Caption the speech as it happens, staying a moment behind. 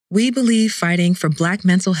We believe fighting for Black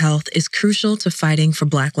mental health is crucial to fighting for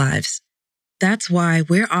Black lives. That's why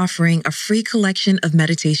we're offering a free collection of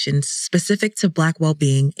meditations specific to Black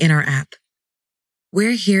well-being in our app.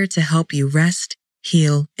 We're here to help you rest,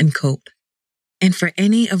 heal, and cope. And for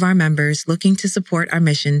any of our members looking to support our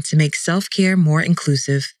mission to make self-care more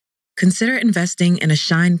inclusive, consider investing in a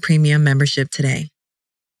Shine Premium membership today.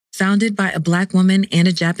 Founded by a Black woman and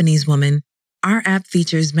a Japanese woman, our app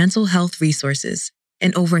features mental health resources,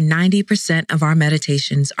 and over 90% of our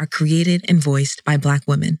meditations are created and voiced by Black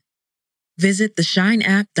women. Visit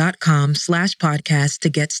theshineapp.com/podcast to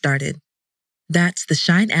get started. That's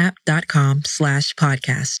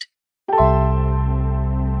theshineapp.com/podcast.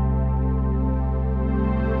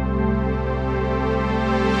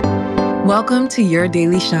 Welcome to Your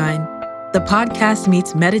Daily Shine. The podcast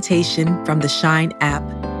meets meditation from the Shine app.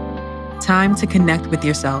 Time to connect with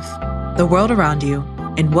yourself, the world around you,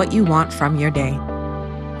 and what you want from your day.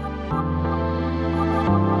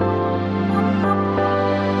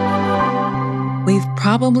 We've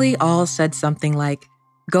probably all said something like,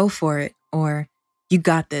 "Go for it," or "You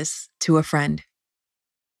got this," to a friend.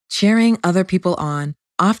 Cheering other people on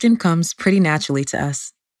often comes pretty naturally to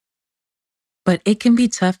us. But it can be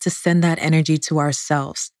tough to send that energy to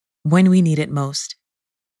ourselves when we need it most.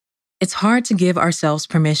 It's hard to give ourselves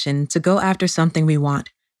permission to go after something we want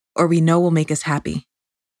or we know will make us happy.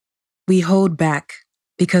 We hold back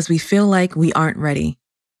because we feel like we aren't ready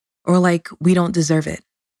or like we don't deserve it.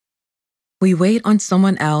 We wait on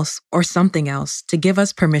someone else or something else to give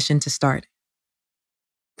us permission to start.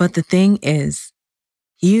 But the thing is,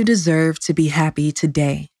 you deserve to be happy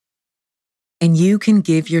today. And you can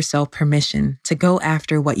give yourself permission to go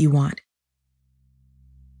after what you want.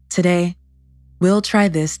 Today, we'll try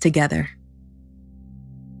this together.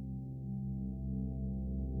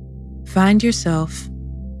 Find yourself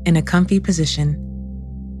in a comfy position,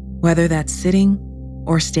 whether that's sitting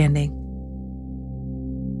or standing.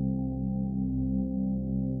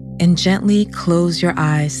 And gently close your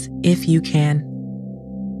eyes if you can.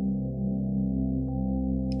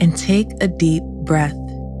 And take a deep breath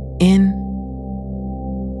in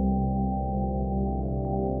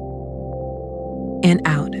and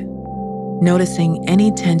out, noticing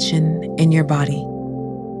any tension in your body.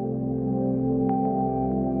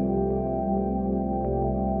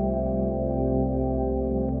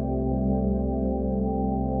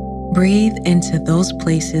 Breathe into those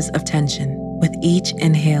places of tension with each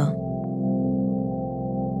inhale.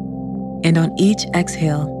 And on each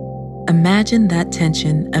exhale, imagine that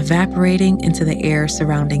tension evaporating into the air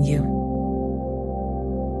surrounding you.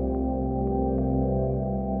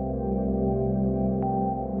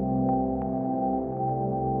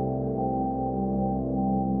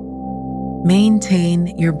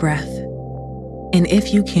 Maintain your breath, and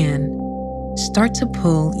if you can, start to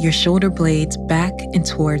pull your shoulder blades back and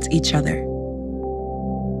towards each other.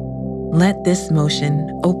 Let this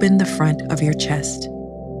motion open the front of your chest,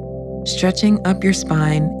 stretching up your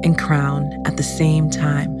spine and crown at the same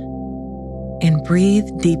time. And breathe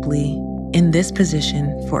deeply in this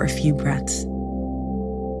position for a few breaths.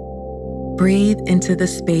 Breathe into the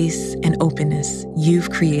space and openness you've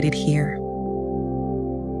created here.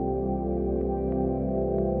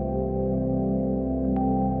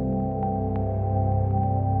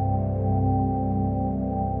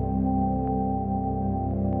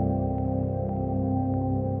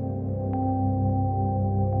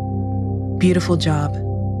 Beautiful job.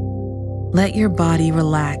 Let your body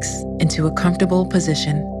relax into a comfortable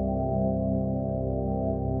position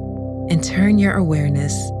and turn your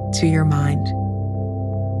awareness to your mind.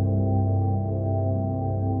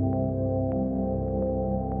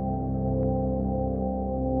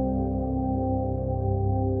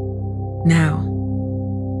 Now,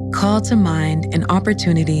 call to mind an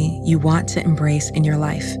opportunity you want to embrace in your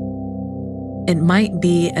life. It might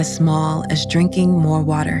be as small as drinking more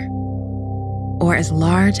water, or as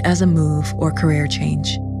large as a move or career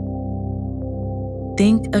change.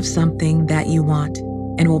 Think of something that you want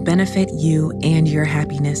and will benefit you and your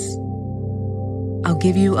happiness. I'll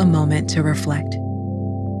give you a moment to reflect.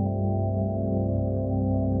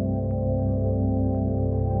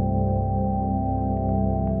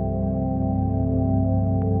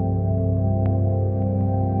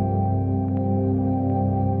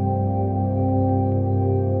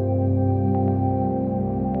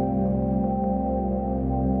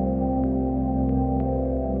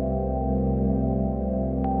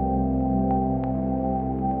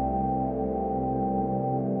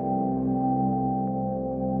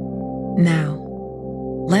 Now,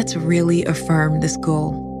 let's really affirm this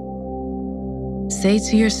goal. Say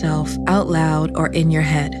to yourself out loud or in your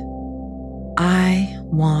head, I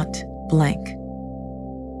want blank.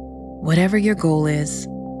 Whatever your goal is,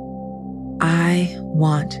 I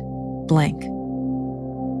want blank.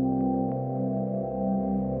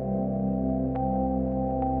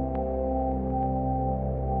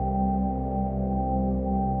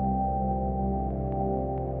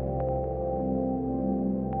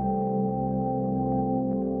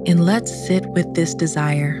 And let's sit with this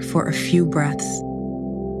desire for a few breaths.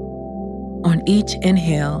 On each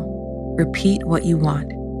inhale, repeat what you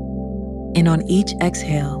want. And on each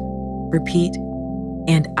exhale, repeat,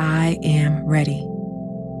 and I am ready.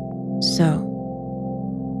 So,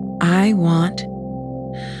 I want,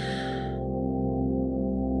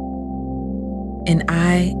 and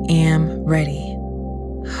I am ready.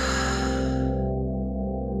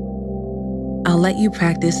 I'll let you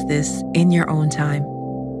practice this in your own time.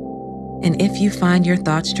 And if you find your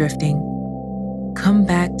thoughts drifting, come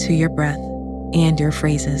back to your breath and your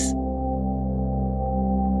phrases.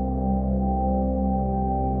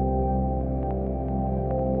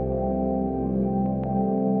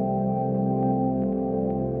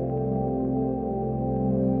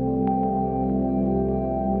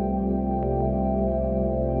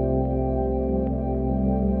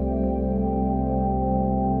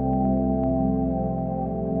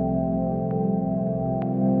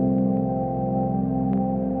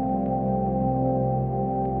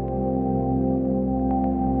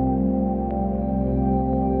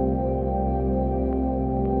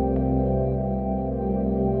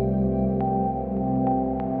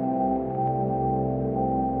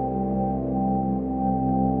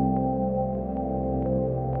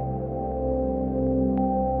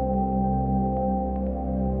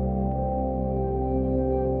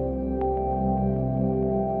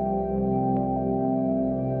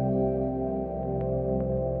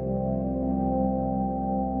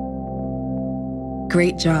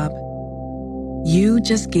 Great job. You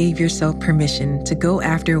just gave yourself permission to go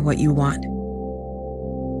after what you want,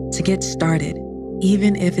 to get started,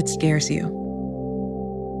 even if it scares you.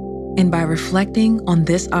 And by reflecting on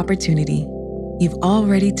this opportunity, you've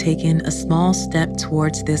already taken a small step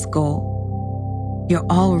towards this goal. You're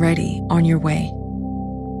already on your way.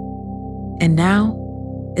 And now,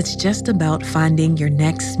 it's just about finding your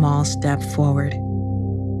next small step forward.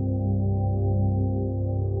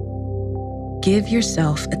 Give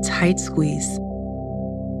yourself a tight squeeze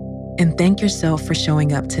and thank yourself for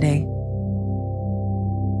showing up today.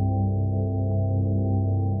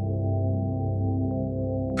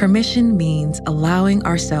 Permission means allowing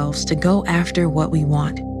ourselves to go after what we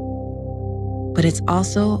want, but it's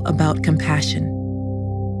also about compassion.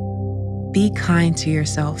 Be kind to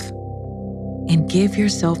yourself and give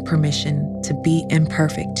yourself permission to be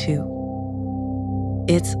imperfect too.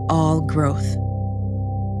 It's all growth.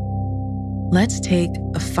 Let's take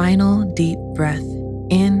a final deep breath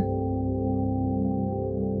in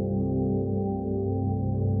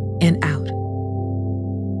and out.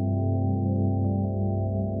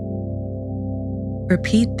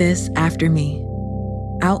 Repeat this after me,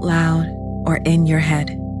 out loud or in your head.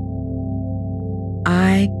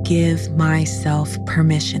 I give myself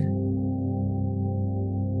permission.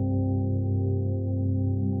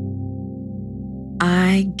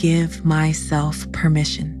 I give myself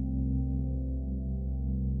permission.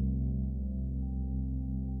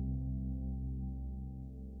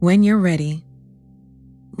 When you're ready,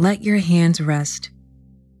 let your hands rest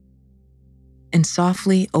and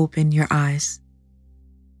softly open your eyes.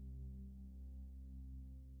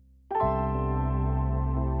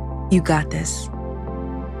 You got this.